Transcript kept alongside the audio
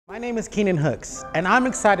My name is Keenan Hooks, and I'm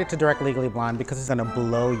excited to direct Legally Blonde because it's gonna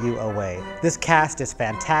blow you away. This cast is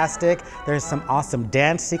fantastic. There's some awesome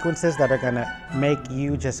dance sequences that are gonna make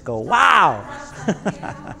you just go, wow!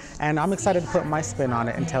 And I'm excited to put my spin on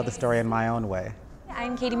it and tell the story in my own way.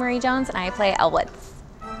 I'm Katie Marie Jones, and I play Elle Woods.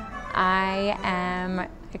 I am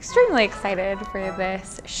extremely excited for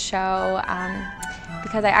this show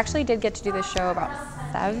because I actually did get to do this show about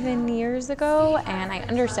 7 years ago, and I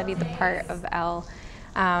understudied the part of Elle.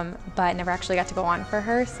 But never actually got to go on for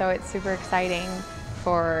her, so it's super exciting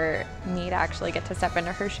for me to actually get to step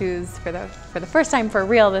into her shoes for the first time, for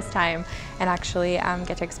real this time, and actually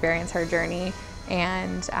get to experience her journey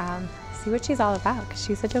and see what she's all about, because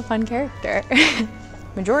she's such a fun character.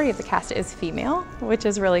 Majority of the cast is female, which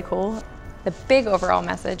is really cool. The big overall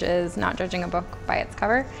message is not judging a book by its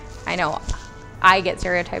cover. I know I get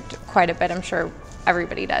stereotyped quite a bit, I'm sure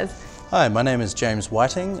everybody does. Hi, my name is James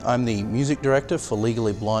Whiting. I'm the music director for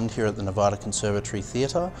Legally Blonde here at the Nevada Conservatory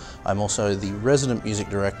Theatre. I'm also the resident music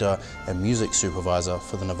director and music supervisor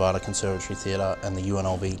for the Nevada Conservatory Theatre and the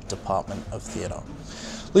UNLV Department of Theatre.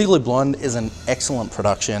 Legally Blonde is an excellent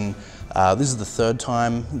production. This is the third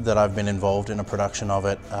time that I've been involved in a production of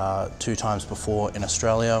it, 2 times before in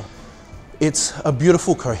Australia. It's a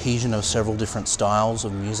beautiful cohesion of several different styles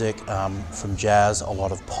of music, from jazz, a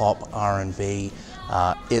lot of pop, R&B.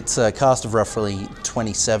 It's a cast of roughly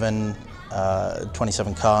 27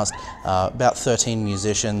 cast, about 13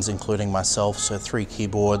 musicians, including myself, so 3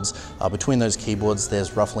 keyboards. Between those keyboards,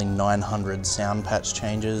 there's roughly 900 sound patch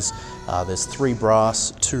changes. There's 3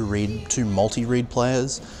 brass, 2 multi-reed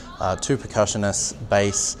players, 2 percussionists,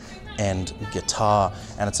 bass, and guitar,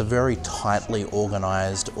 and it's a very tightly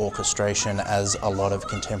organized orchestration, as a lot of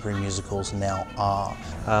contemporary musicals now are.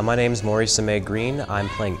 My name is Maurice May Green. I'm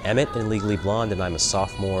playing Emmett in Legally Blonde, and I'm a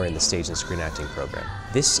sophomore in the stage and screen acting program.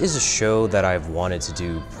 This is a show that I've wanted to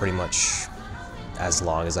do pretty much as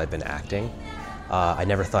long as I've been acting. I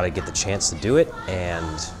never thought I'd get the chance to do it,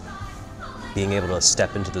 and being able to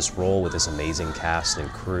step into this role with this amazing cast and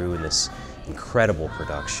crew and this incredible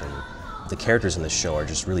production. The characters in the show are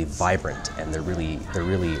just really vibrant, and they're really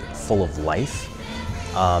full of life,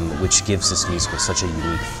 which gives this musical such a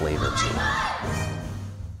unique flavor to it.